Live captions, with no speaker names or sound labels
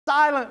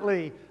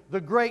silently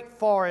the great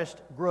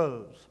forest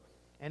grows.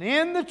 And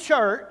in the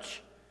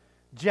church,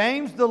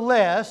 James the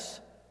Less,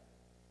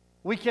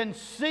 we can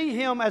see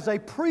him as a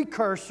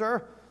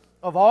precursor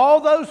of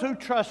all those who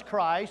trust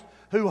Christ,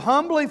 who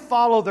humbly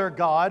follow their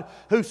God,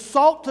 who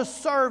sought to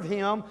serve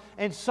Him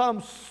in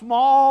some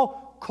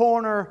small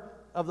corner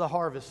of the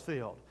harvest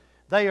field.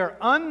 They are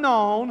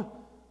unknown,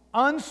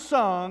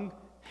 unsung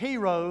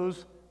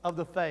heroes of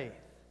the faith.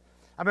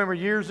 I remember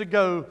years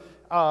ago,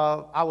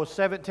 I was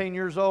 17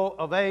 years old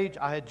of age.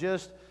 I had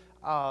just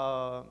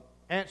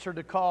answered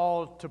the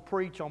call to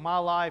preach on my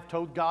life,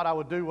 told God I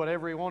would do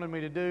whatever He wanted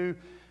me to do.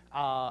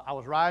 I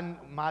was riding,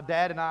 my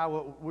dad and I,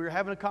 we were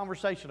having a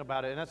conversation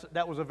about it, and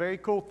that was a very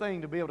cool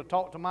thing to be able to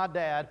talk to my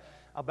dad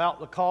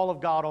about the call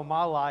of God on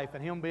my life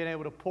and him being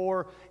able to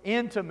pour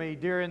into me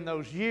during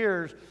those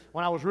years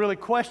when I was really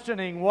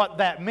questioning what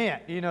that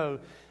meant, you know.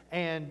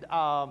 And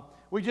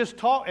we just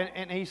talked,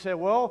 and he said,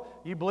 well,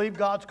 you believe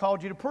God's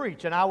called you to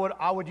preach. And I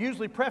would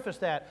usually preface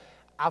that.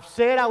 I've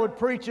said I would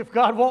preach if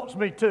God wants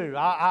me to.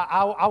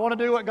 I want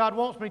to do what God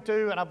wants me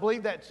to, and I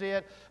believe that's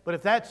it. But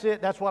if that's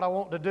it, that's what I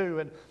want to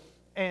do.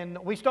 And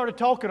we started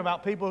talking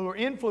about people who are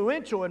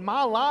influential in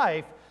my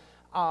life.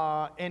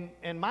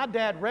 And my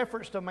dad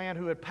referenced a man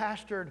who had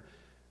pastored,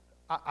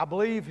 I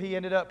believe he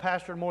ended up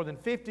pastoring more than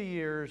 50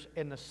 years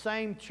in the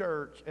same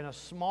church in a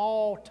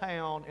small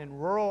town in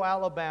rural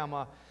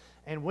Alabama.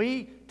 And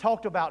we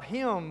talked about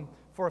him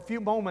for a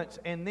few moments,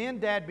 and then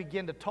Dad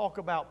began to talk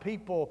about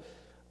people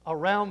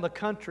around the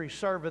country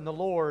serving the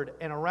Lord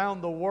and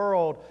around the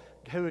world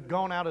who had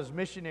gone out as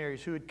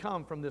missionaries, who had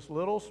come from this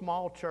little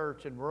small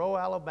church in rural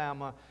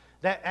Alabama.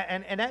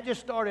 And that just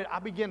started, I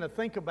began to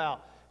think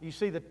about, you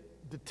see, the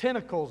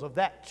tentacles of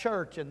that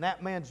church and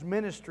that man's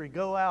ministry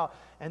go out.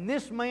 And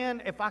this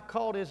man, if I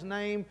called his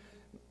name,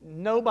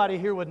 nobody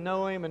here would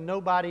know him, and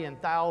nobody in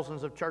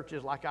thousands of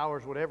churches like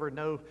ours would ever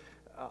know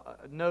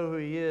who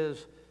he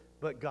is.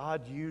 But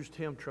God used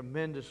him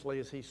tremendously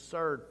as he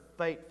served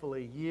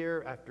faithfully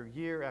year after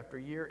year after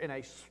year in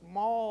a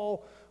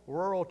small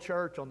rural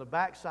church on the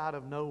backside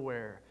of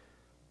nowhere.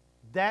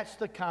 That's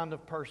the kind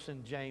of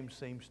person James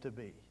seems to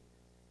be.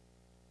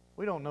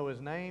 We don't know his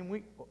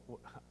name.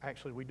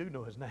 Actually, we do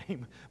know his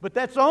name. But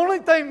that's the only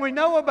thing we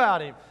know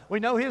about him. We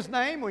know his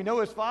name, we know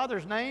his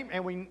father's name,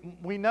 and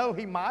we know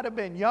he might have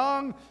been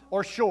young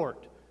or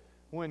short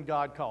when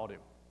God called him.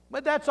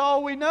 But that's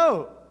all we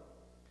know.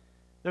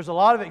 There's a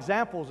lot of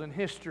examples in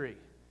history.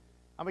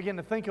 I begin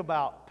to think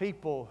about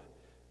people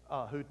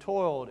who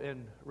toiled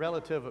in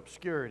relative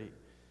obscurity.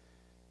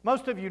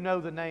 Most of you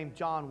know the name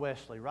John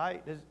Wesley,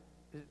 right?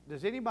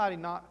 Does anybody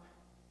not?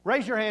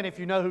 Raise your hand if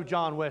you know who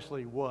John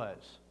Wesley was.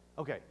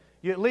 Okay,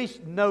 you at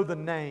least know the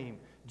name,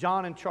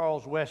 John and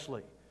Charles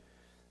Wesley.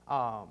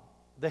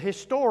 The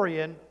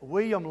historian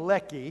William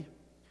Lecky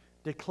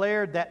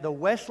declared that the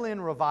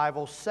Wesleyan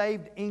revival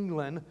saved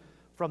England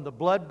from the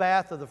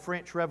bloodbath of the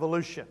French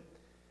Revolution.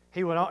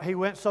 He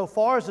went so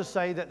far as to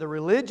say that the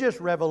religious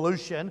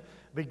revolution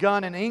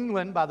begun in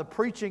England by the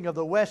preaching of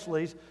the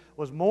Wesleys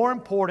was more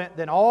important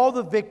than all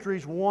the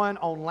victories won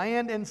on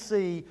land and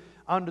sea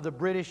under the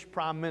British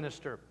Prime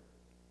Minister.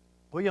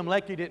 William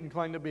Lecky didn't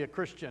claim to be a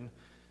Christian.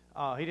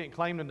 He didn't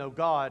claim to know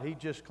God. He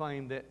just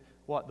claimed that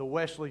what the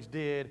Wesleys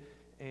did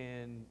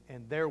and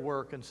their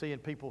work and seeing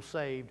people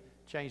saved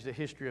changed the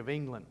history of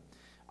England.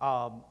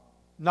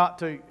 Not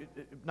to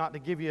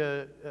give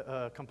you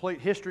a complete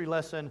history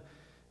lesson,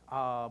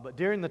 but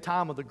during the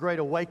time of the Great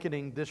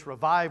Awakening, this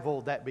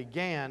revival that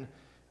began,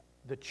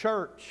 the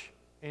church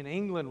in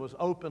England was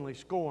openly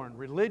scorned.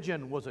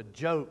 Religion was a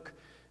joke.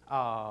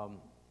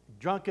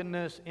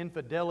 Drunkenness,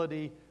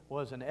 infidelity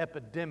was an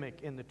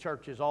epidemic in the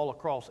churches all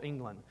across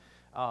England.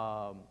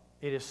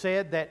 It is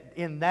said that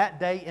in that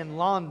day in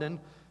London,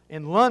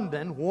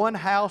 one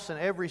house in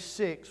every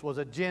 6 was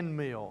a gin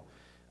mill.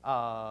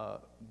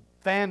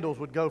 Vandals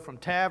would go from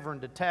tavern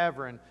to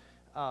tavern,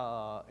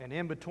 and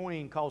in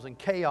between causing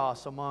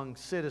chaos among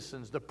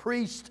citizens. The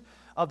priest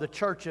of the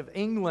Church of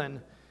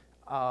England,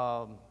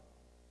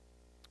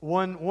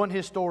 one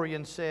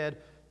historian said,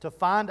 to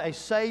find a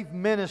saved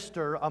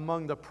minister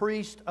among the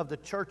priests of the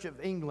Church of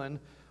England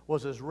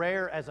was as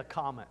rare as a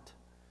comet.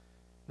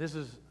 This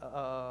is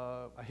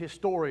a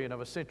historian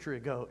of a century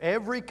ago.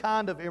 Every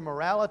kind of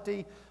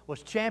immorality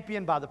was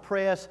championed by the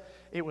press.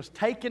 It was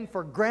taken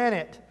for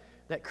granted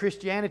that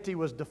Christianity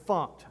was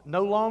defunct,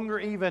 no longer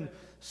even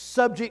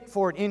subject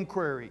for an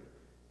inquiry.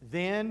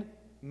 Then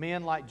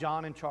men like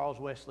John and Charles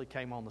Wesley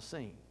came on the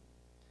scene.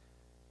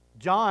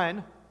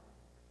 John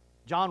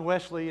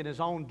Wesley, in his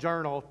own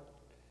journal,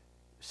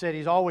 said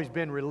he's always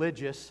been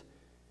religious.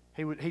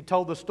 He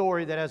told the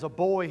story that as a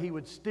boy he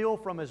would steal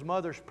from his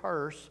mother's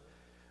purse,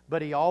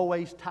 but he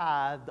always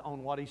tithed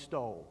on what he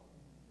stole.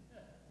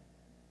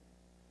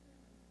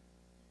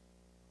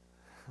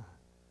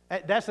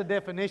 That's the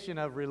definition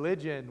of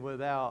religion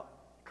without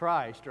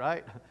Christ,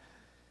 right?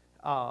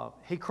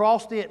 He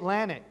crossed the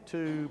Atlantic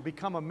to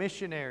become a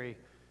missionary,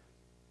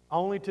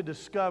 only to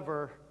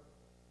discover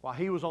while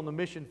he was on the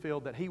mission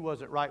field that he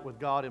wasn't right with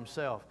God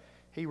himself.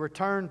 He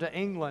returned to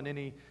England and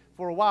he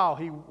for a while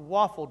he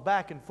waffled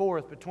back and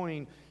forth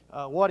between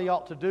what he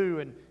ought to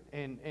do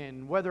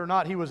and whether or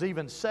not he was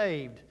even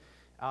saved.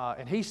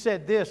 And he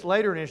said this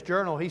later in his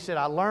journal. He said,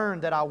 "I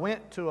learned that I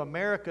went to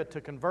America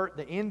to convert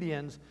the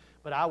Indians,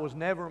 but I was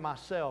never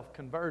myself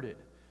converted."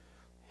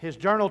 His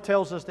journal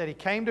tells us that he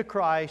came to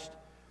Christ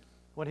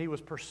when he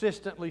was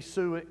persistently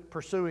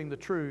pursuing the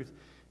truth.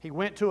 He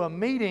went to a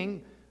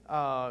meeting.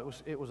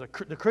 It was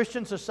the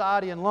Christian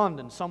Society in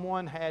London.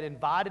 Someone had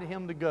invited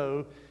him to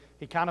go.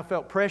 He kind of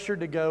felt pressured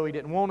to go. He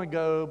didn't want to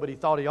go, but he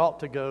thought he ought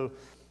to go.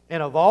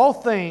 And of all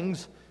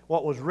things,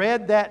 what was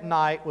read that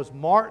night was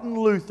Martin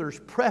Luther's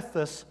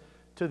preface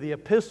to the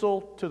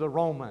Epistle to the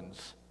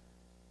Romans.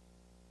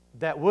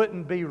 That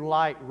wouldn't be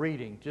light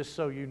reading, just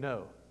so you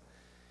know.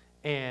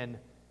 And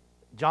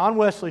John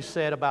Wesley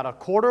said, about a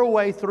quarter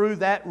way through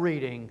that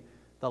reading,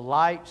 the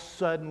light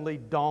suddenly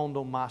dawned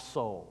on my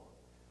soul.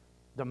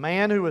 The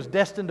man who was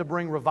destined to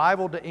bring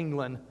revival to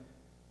England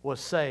was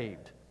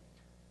saved.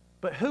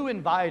 But who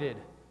invited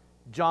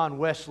John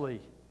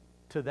Wesley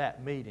to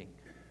that meeting?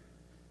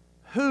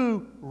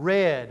 Who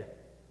read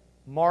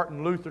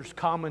Martin Luther's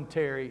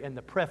commentary and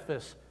the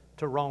preface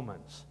to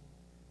Romans?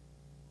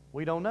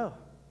 We don't know.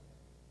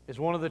 It's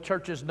one of the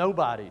church's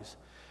nobodies.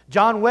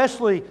 John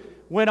Wesley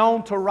went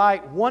on to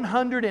write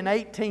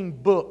 118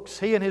 books.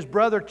 He and his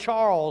brother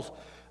Charles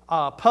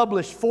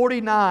published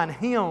 49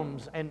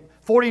 hymns and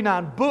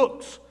 49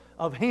 books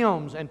of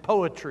hymns and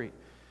poetry.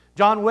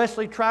 John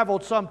Wesley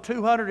traveled some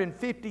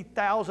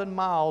 250,000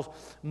 miles,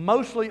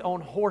 mostly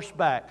on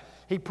horseback.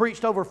 He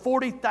preached over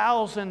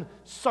 40,000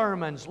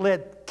 sermons,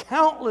 led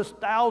countless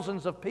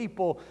thousands of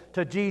people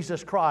to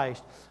Jesus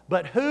Christ.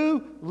 But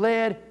who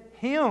led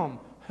him?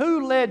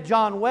 Who led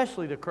John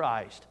Wesley to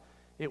Christ?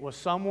 It was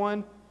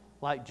someone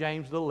like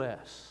James the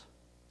Less.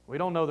 We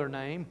don't know their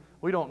name.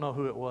 We don't know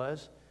who it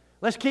was.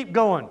 Let's keep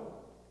going.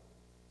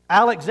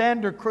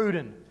 Alexander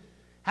Cruden.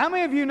 How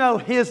many of you know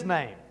his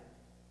name?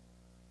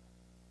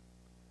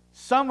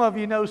 Some of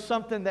you know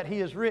something that he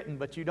has written,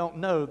 but you don't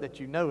know that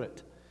you know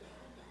it.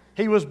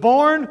 He was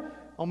born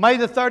on May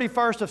the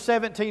 31st of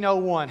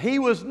 1701. He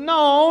was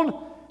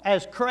known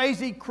as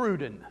Crazy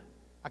Cruden.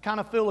 I kind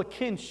of feel a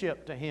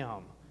kinship to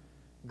him.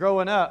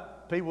 Growing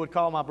up, people would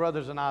call my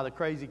brothers and I the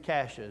Crazy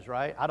Cashes,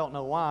 right? I don't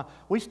know why.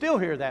 We still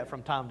hear that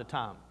from time to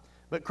time.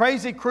 But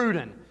Crazy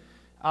Cruden,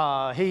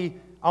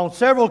 on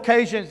several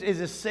occasions, it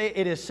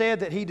is said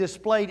that he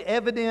displayed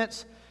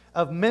evidence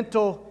of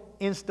mental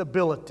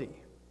instability.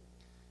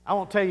 I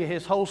won't tell you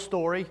his whole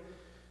story,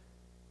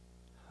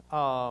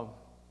 but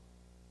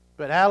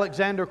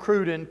Alexander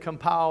Cruden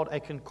compiled a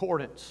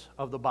concordance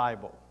of the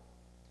Bible.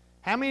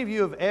 How many of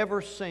you have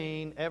ever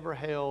seen, ever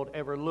held,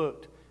 ever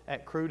looked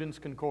at Cruden's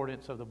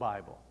concordance of the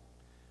Bible?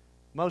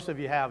 Most of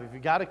you have. If you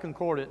got a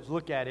concordance,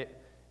 look at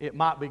it. It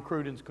might be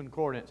Cruden's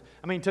concordance.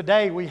 I mean,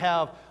 today we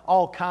have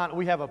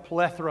we have a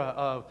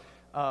plethora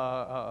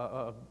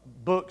of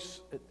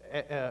books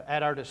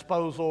at our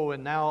disposal,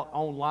 and now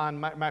online.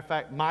 Matter of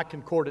fact, my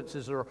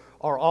concordances are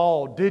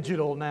all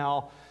digital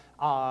now.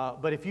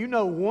 But if you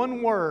know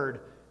one word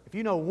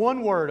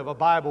of a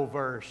Bible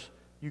verse,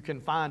 you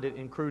can find it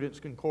in Cruden's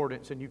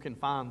concordance, and you can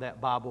find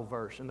that Bible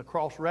verse. And the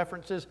cross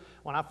references,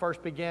 when I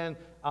first began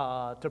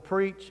to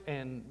preach,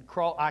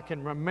 I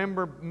can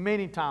remember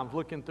many times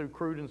looking through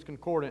Cruden's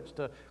concordance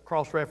to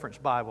cross-reference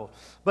Bible.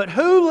 But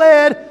who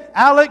led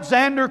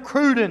Alexander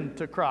Cruden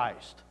to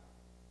Christ?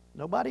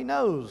 Nobody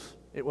knows.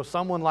 It was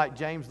someone like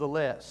James the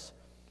Less.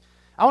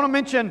 I want to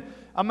mention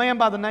a man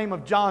by the name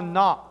of John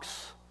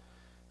Knox.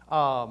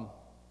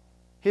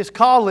 His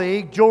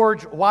colleague,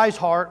 George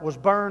Wishart, was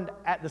burned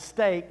at the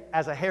stake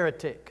as a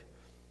heretic.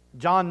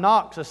 John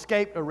Knox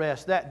escaped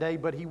arrest that day,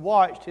 but he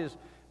watched his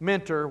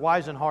mentor,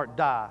 Wishart,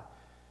 die.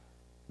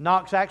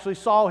 Knox actually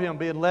saw him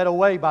being led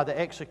away by the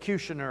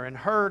executioner and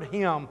heard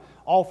him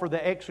offer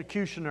the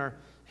executioner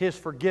his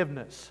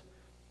forgiveness.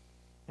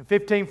 In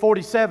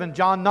 1547,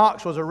 John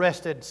Knox was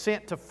arrested,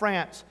 sent to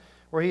France,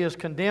 where he is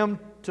condemned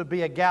to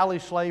be a galley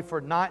slave for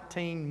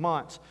 19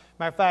 months.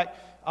 Matter of fact,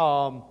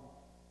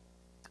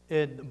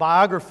 in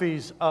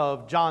biographies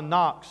of John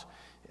Knox,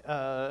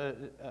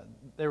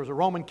 there was a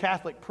Roman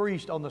Catholic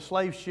priest on the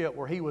slave ship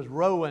where he was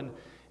rowing,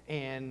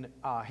 and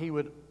he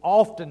would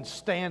often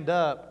stand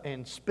up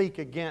and speak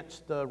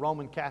against the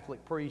Roman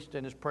Catholic priest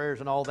and his prayers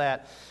and all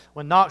that.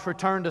 When Knox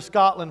returned to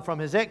Scotland from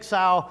his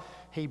exile,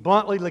 he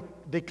bluntly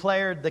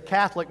declared the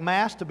Catholic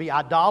Mass to be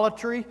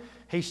idolatry.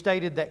 He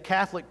stated that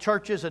Catholic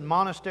churches and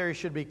monasteries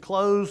should be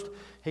closed.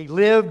 He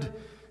lived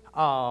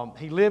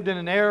in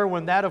an era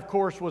when that, of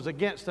course, was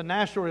against the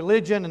national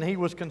religion, and he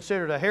was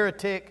considered a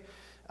heretic.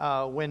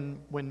 When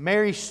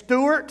Mary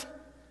Stuart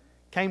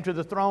came to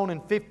the throne in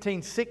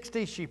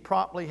 1560, she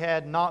promptly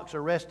had Knox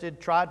arrested,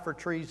 tried for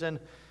treason.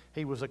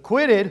 He was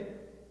acquitted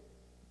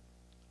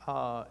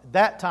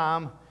that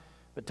time,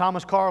 but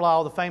Thomas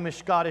Carlyle, the famous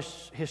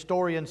Scottish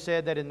historian,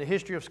 said that in the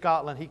history of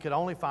Scotland he could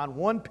only find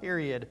one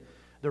period,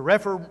 the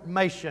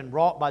Reformation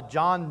wrought by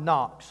John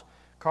Knox.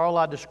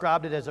 Carlyle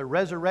described it as a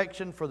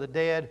resurrection for the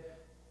dead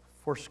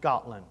for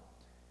Scotland.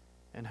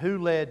 And who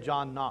led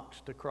John Knox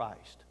to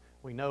Christ?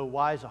 We know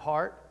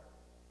Wishart,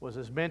 was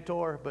his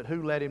mentor, but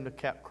who led him to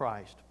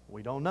Christ?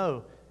 We don't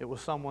know. It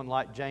was someone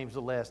like James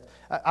the Less.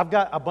 I've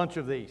got a bunch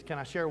of these. Can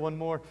I share one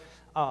more?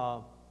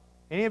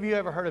 Any of you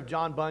ever heard of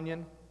John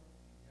Bunyan?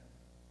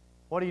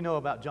 What do you know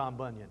about John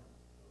Bunyan?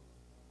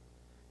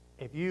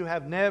 If you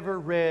have never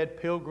read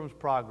Pilgrim's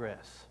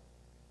Progress,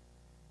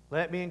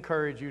 let me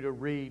encourage you to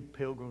read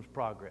Pilgrim's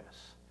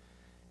Progress.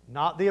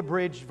 Not the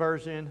abridged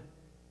version,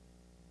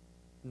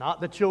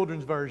 not the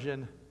children's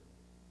version,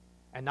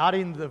 and not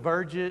even the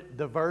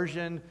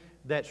version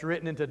that's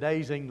written in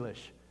today's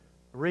English.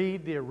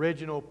 Read the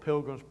original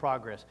Pilgrim's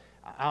Progress.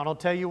 I'll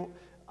tell you,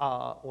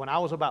 when I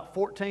was about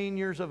 14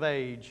 years of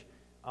age,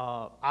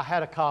 I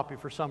had a copy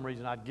for some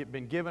reason. I'd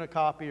been given a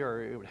copy,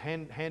 or it was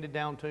handed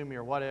down to me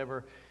or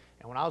whatever.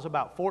 And when I was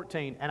about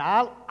 14, and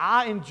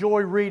I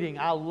enjoy reading.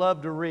 I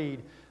love to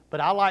read, but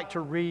I like to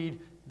read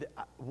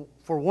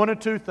for one of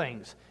two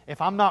things.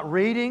 If I'm not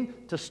reading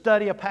to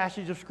study a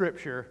passage of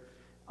Scripture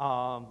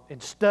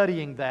and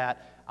studying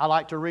that, I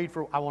want to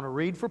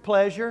read for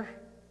pleasure.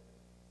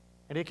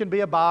 And it can be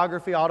a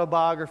biography,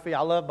 autobiography.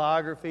 I love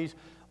biographies.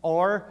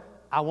 Or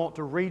I want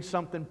to read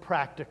something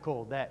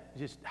practical, that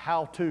just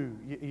how to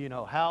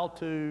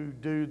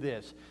do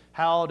this,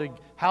 how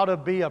to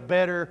be a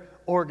better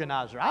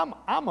organizer.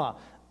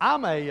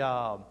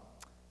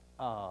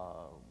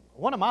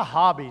 One of my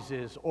hobbies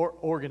is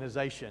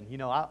organization.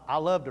 I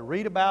love to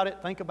read about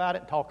it, think about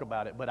it, talk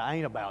about it, but I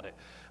ain't about it.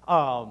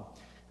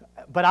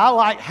 But I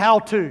like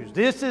how-tos.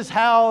 This is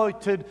how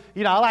to,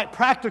 I like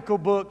practical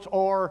books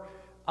or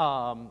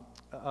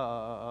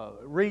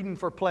reading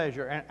for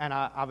pleasure.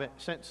 And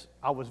since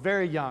I was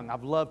very young,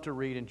 I've loved to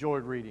read,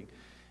 enjoyed reading.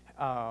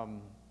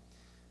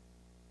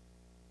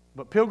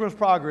 But Pilgrim's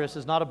Progress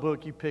is not a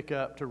book you pick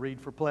up to read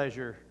for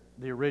pleasure,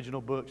 the original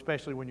book,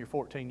 especially when you're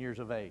 14 years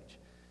of age.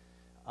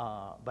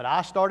 But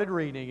I started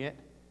reading it,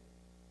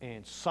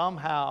 and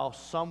somehow,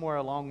 somewhere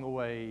along the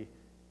way,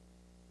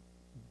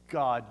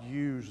 God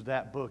used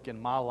that book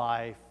in my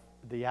life.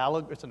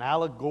 It's an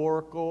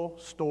allegorical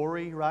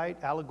story, right?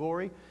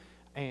 Allegory.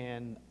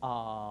 And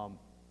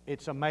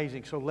it's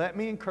amazing. So let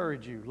me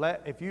encourage you.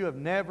 If you have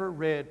never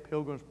read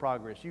Pilgrim's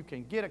Progress, you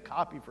can get a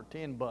copy for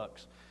 $10.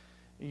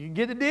 You can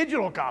get a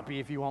digital copy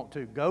if you want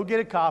to. Go get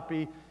a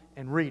copy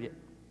and read it.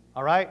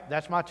 All right?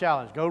 That's my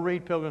challenge. Go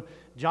read Pilgrim.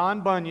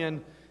 John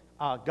Bunyan,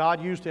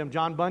 God used him.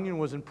 John Bunyan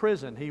was in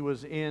prison. He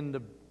was in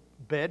the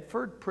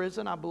Bedford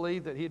prison, I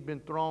believe, that he had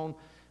been thrown.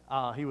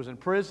 He was in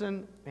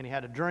prison, and he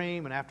had a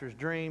dream. And after his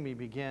dream, he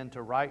began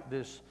to write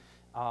this.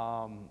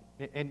 And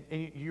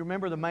you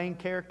remember the main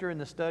character in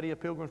the study of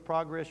Pilgrim's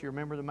Progress? You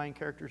remember the main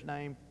character's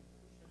name?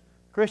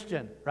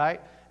 Christian, right?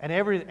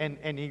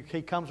 And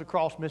he comes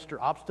across Mr.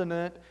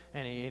 Obstinate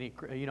and he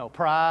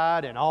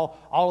pride and all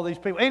of these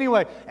people.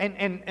 Anyway,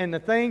 and the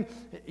thing,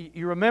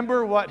 you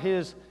remember what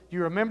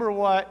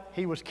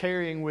he was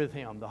carrying with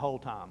him the whole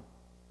time?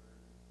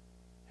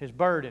 His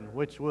burden,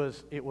 it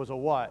was a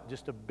what?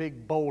 Just a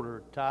big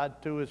boulder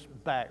tied to his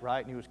back, right?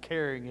 And he was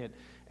carrying it.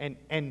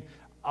 And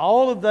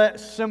all of that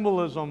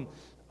symbolism,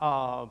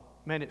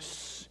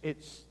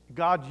 it's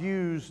God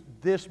used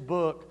this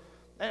book.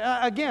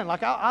 Again,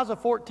 like I was a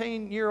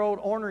 14-year-old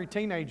ornery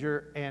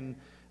teenager, and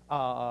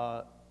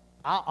I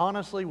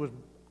honestly was,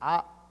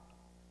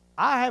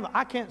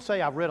 I can't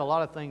say I've read a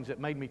lot of things that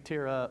made me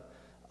tear up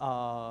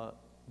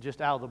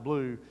just out of the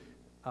blue,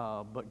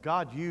 but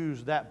God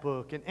used that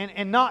book,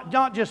 and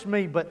not just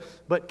me,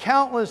 but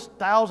countless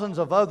thousands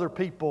of other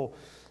people.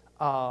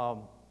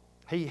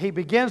 He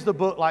begins the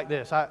book like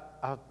this. I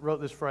wrote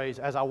this phrase: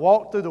 as I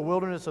walked through the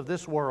wilderness of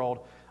this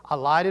world, I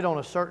lighted on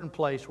a certain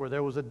place where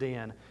there was a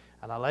den.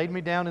 And I laid me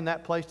down in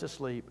that place to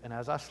sleep, and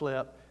as I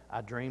slept,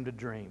 I dreamed a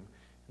dream.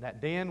 And that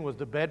den was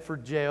the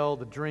Bedford jail.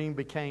 The dream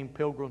became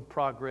Pilgrim's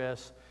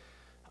Progress.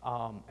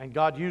 And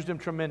God used him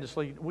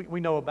tremendously. We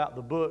know about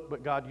the book,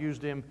 but God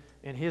used him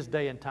in his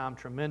day and time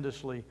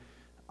tremendously.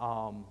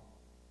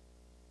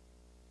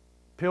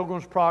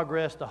 Pilgrim's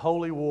Progress, The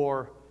Holy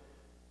War,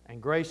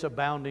 and Grace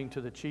Abounding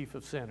to the Chief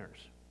of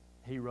Sinners,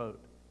 he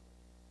wrote.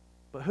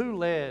 But who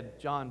led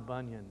John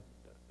Bunyan?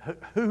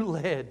 Who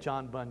led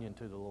John Bunyan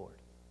to the Lord?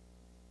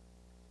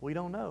 We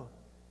don't know.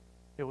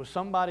 It was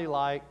somebody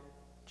like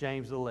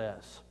James the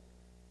Less.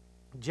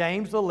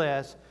 James the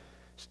Less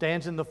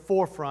stands in the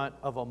forefront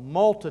of a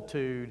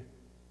multitude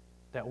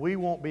that we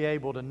won't be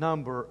able to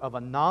number, of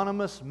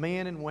anonymous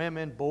men and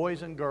women,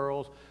 boys and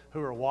girls,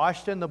 who are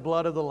washed in the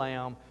blood of the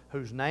Lamb,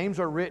 whose names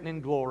are written in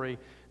glory.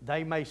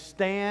 They may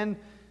stand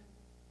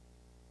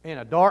in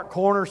a dark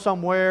corner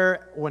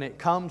somewhere when it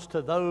comes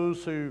to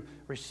those who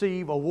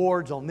receive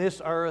awards on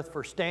this earth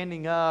for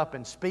standing up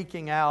and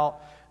speaking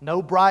out.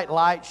 No bright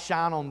lights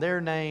shine on their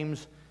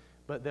names,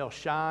 but they'll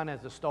shine as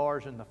the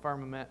stars in the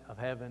firmament of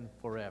heaven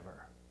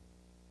forever.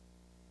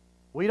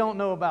 We don't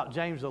know about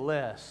James the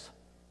Less.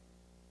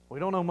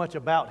 We don't know much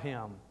about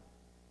him,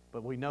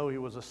 but we know he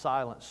was a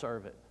silent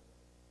servant.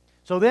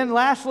 So then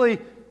lastly,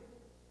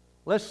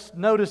 let's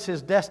notice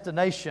his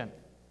destination.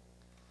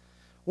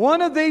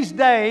 One of these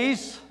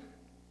days,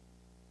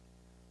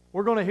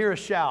 we're going to hear a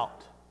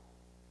shout,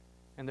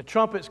 and the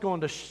trumpet's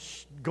going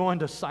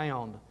to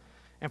sound.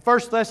 And 1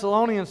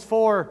 Thessalonians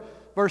 4,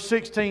 verse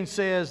 16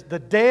 says, "The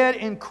dead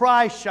in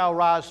Christ shall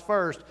rise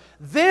first.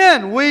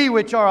 Then we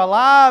which are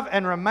alive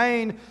and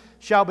remain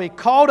shall be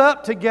caught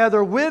up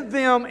together with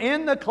them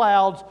in the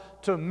clouds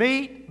to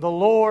meet the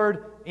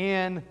Lord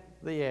in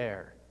the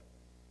air."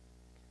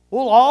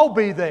 We'll all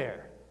be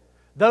there.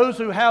 Those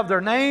who have their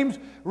names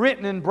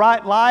written in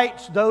bright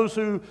lights, those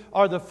who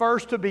are the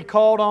first to be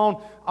called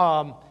on.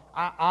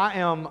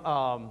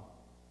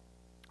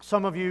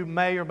 Some of you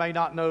may or may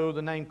not know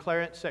the name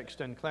Clarence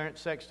Sexton.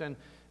 Clarence Sexton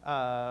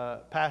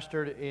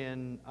pastored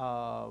in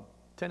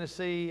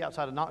Tennessee,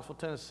 outside of Knoxville,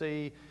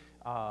 Tennessee,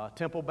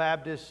 Temple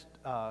Baptist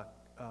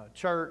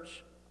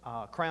Church,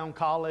 Crown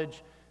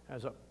College.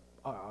 There's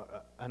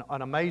an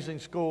amazing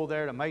school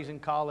there, an amazing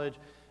college.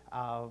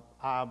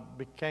 I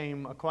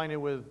became acquainted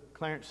with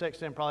Clarence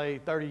Sexton probably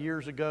 30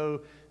 years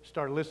ago,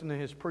 started listening to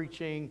his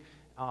preaching.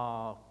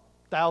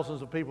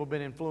 Thousands of people have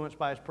been influenced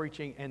by his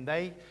preaching, and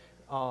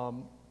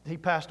he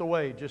passed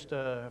away just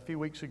a few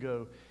weeks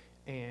ago.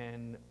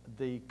 And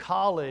the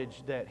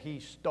college that he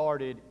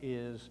started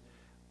is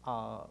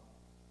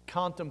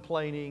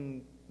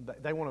contemplating,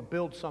 they want to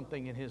build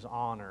something in his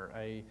honor,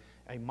 a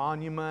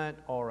monument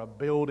or a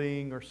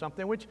building or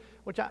something, which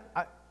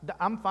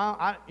I'm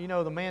fine.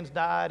 The man's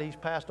died, he's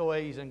passed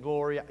away, he's in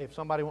glory. If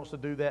somebody wants to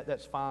do that,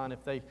 that's fine.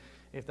 If they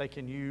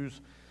can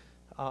use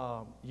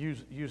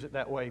it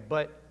that way.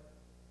 But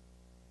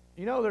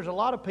there's a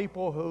lot of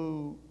people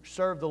who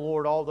serve the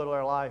Lord all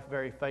their life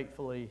very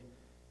faithfully,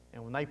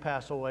 and when they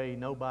pass away,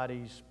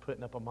 nobody's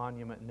putting up a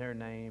monument in their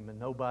name, and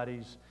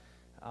nobody's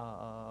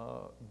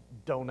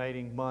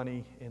donating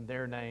money in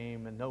their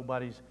name, and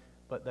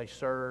but they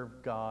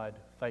serve God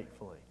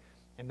faithfully.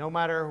 And no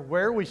matter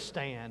where we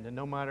stand, and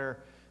no matter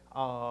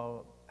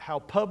how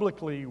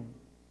public we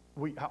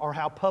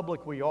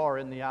are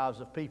in the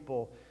eyes of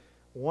people,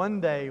 one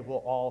day we'll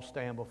all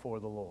stand before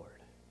the Lord.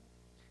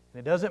 And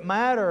it doesn't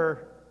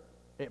matter.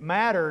 It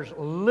matters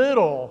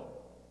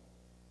little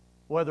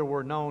whether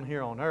we're known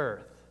here on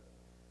earth,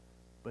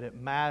 but it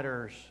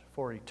matters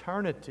for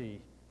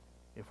eternity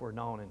if we're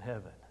known in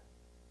heaven.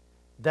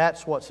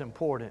 That's what's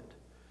important.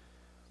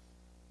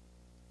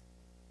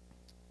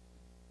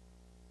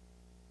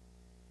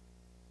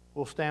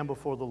 We'll stand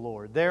before the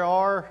Lord. There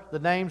are the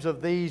names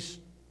of these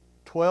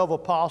 12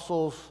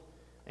 apostles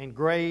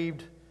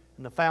engraved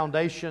in the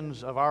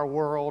foundations of our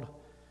world.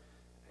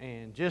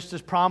 And just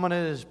as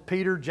prominent as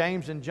Peter,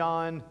 James, and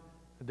John,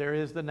 there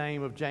is the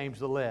name of James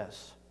the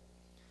Less.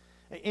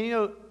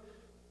 And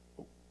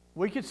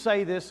we could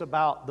say this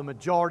about the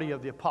majority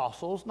of the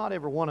apostles, not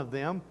every one of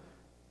them,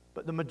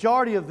 but the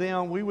majority of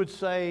them, we would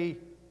say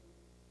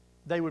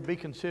they would be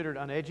considered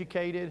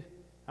uneducated.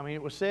 I mean,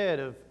 it was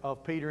said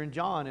of Peter and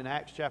John in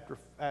Acts chapter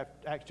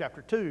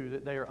 2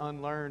 that they are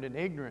unlearned and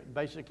ignorant.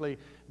 Basically,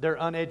 they're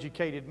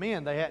uneducated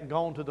men. They hadn't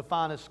gone to the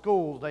finest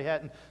schools. They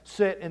hadn't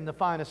sat in the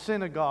finest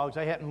synagogues.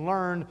 They hadn't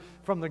learned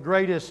from the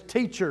greatest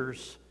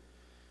teachers.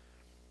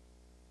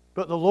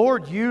 But the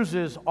Lord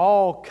uses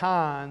all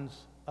kinds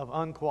of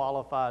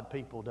unqualified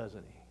people,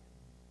 doesn't He?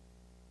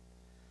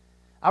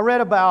 I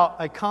read about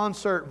a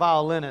concert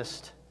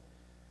violinist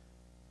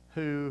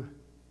who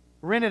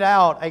rented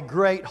out a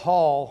great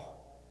hall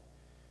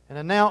and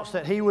announced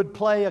that he would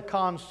play a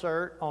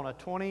concert on a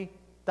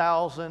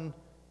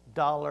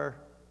 $20,000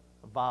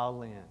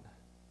 violin.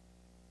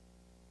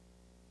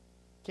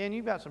 Ken,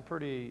 you've got some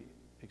pretty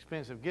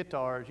expensive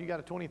guitars. You got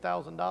a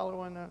 $20,000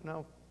 one?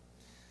 No?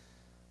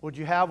 Would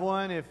you have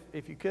one if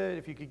you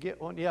could get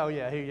one?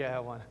 Yeah, here you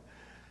have one.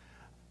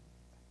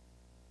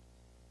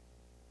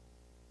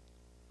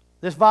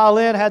 This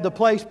violin had the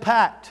place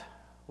packed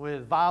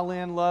with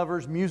violin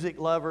lovers, music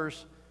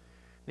lovers.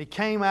 He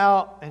came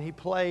out and he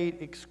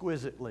played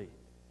exquisitely.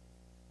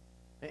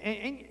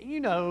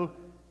 And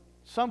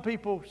some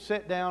people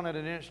sit down at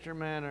an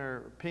instrument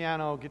or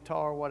piano,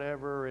 guitar,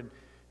 whatever, and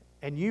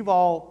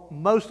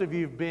most of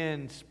you have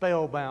been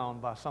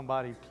spellbound by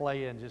somebody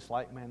playing just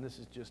like, man, this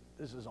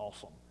is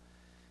awesome.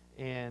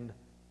 And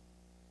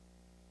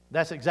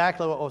that's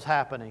exactly what was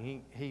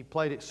happening. He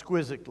played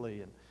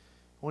exquisitely. And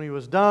when he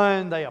was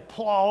done, they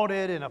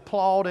applauded and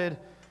applauded.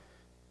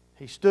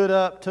 He stood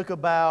up, took a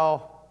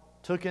bow,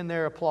 took in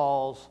their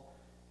applause,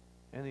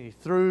 and he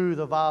threw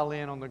the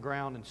violin on the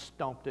ground and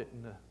stomped it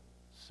into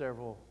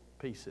several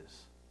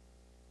pieces.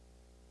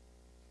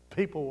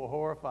 People were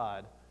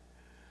horrified.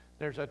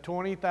 There's a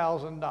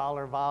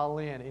 $20,000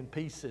 violin in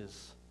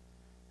pieces.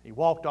 He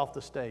walked off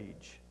the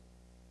stage.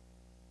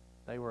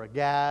 They were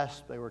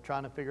aghast. They were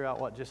trying to figure out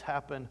what just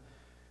happened.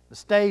 The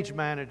stage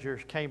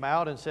managers came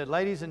out and said,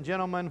 "Ladies and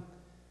gentlemen,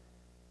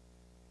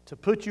 to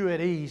put you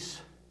at ease,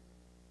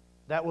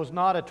 that was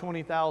not a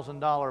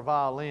 $20,000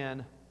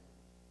 violin.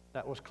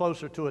 That was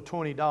closer to a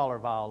 $20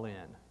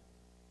 violin.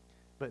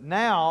 But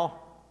now,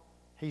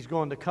 he's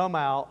going to come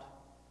out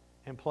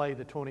and play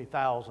the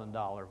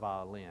 $20,000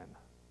 violin."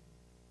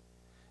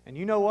 And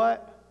you know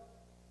what?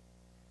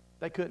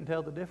 They couldn't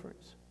tell the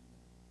difference.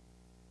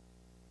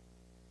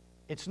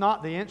 It's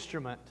not the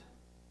instrument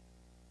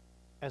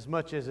as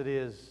much as it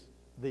is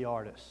the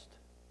artist.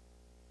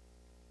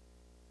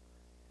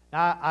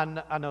 Now,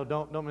 I know,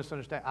 don't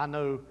misunderstand. I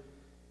know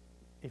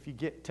if you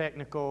get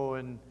technical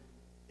and,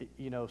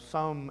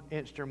 some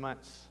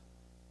instruments,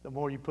 the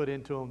more you put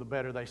into them, the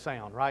better they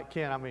sound, right,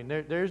 Ken? I mean,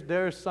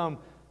 there's some,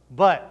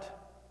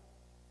 but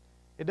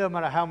it doesn't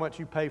matter how much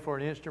you pay for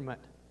an instrument,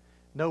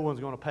 no one's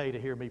going to pay to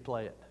hear me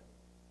play it.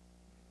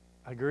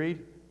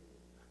 Agreed?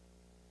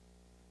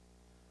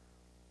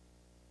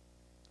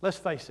 Let's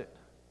face it.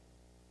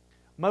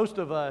 Most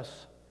of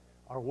us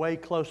are way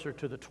closer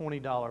to the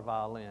 $20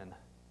 violin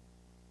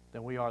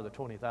than we are the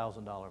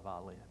 $20,000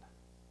 violin.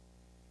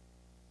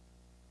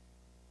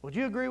 Would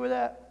you agree with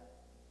that?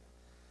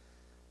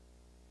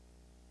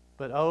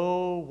 But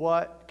oh,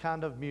 what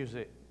kind of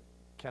music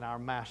can our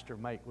Master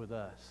make with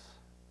us?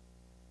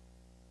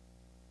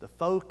 The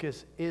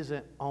focus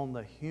isn't on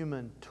the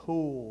human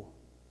tool.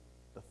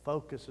 The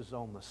focus is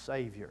on the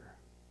Savior.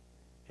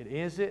 It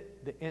isn't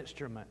the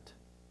instrument.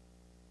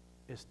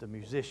 It's the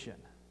musician.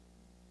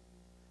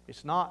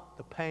 It's not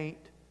the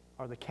paint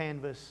or the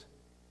canvas.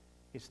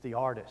 It's the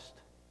artist.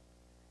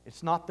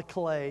 It's not the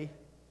clay.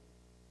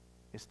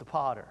 It's the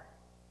potter.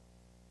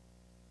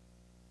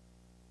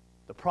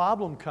 The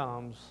problem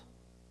comes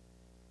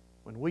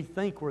when we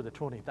think we're the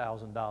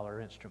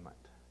 $20,000 instrument.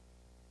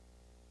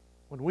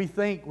 When we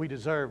think we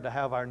deserve to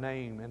have our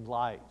name in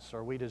lights,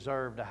 or we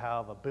deserve to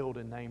have a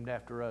building named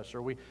after us,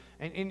 or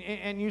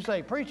and you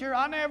say, preacher,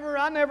 I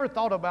never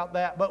thought about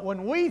that. But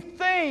when we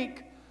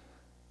think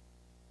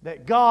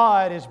that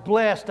God is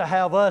blessed to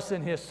have us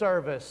in His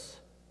service,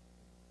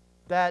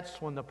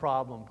 that's when the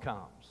problem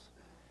comes.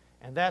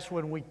 And that's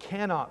when we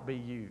cannot be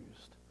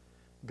used.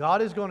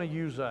 God is going to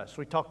use us.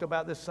 We talked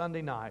about this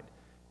Sunday night.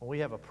 When we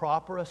have a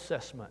proper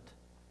assessment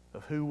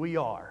of who we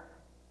are,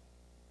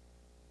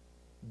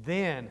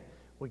 then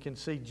we can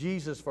see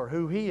Jesus for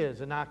who He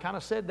is. And I kind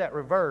of said that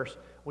reverse.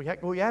 We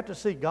have to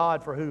see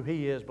God for who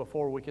He is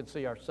before we can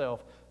see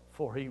ourselves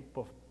for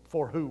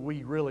who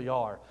we really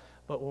are.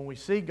 But when we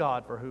see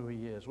God for who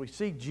He is, we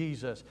see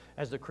Jesus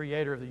as the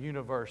creator of the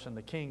universe and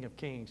the King of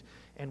kings,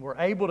 and we're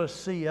able to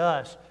see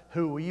us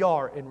who we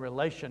are in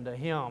relation to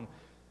Him,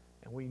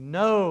 and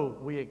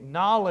we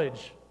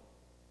acknowledge,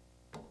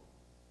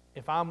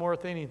 if I'm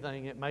worth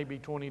anything, it may be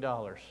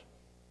 $20.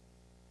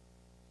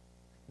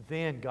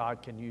 Then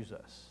God can use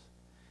us.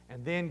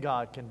 And then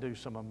God can do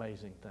some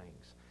amazing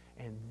things.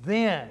 And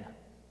then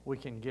we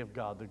can give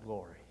God the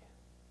glory.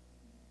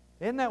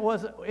 Isn't that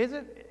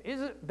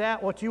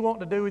what you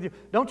want to do with you?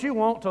 Don't you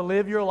want to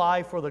live your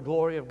life for the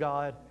glory of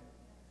God?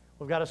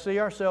 We've got to see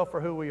ourselves for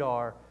who we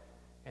are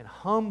and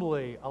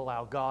humbly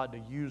allow God to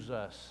use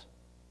us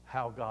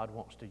how God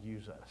wants to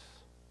use us.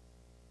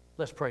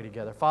 Let's pray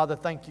together. Father,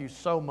 thank you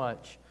so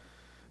much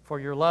for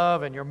your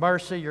love and your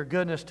mercy, your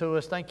goodness to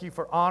us. Thank you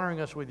for honoring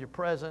us with your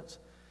presence.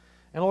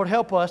 And Lord,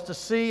 help us to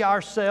see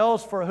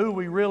ourselves for who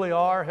we really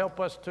are. Help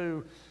us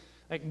to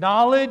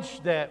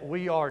acknowledge that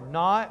we are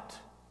not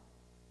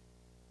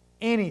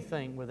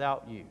anything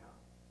without you.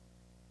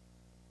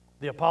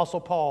 The Apostle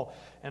Paul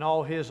and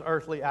all his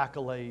earthly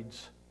accolades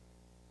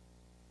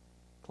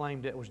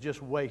claimed it was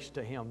just waste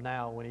to him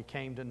now when he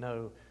came to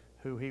know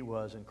who he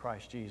was in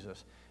Christ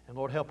Jesus. And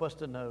Lord, help us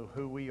to know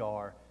who we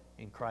are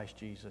in Christ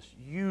Jesus.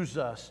 Use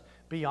us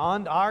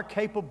beyond our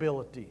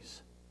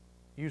capabilities.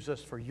 Use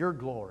us for your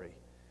glory.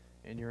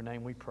 In your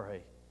name we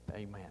pray.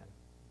 Amen.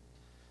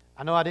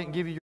 I know I didn't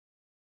give you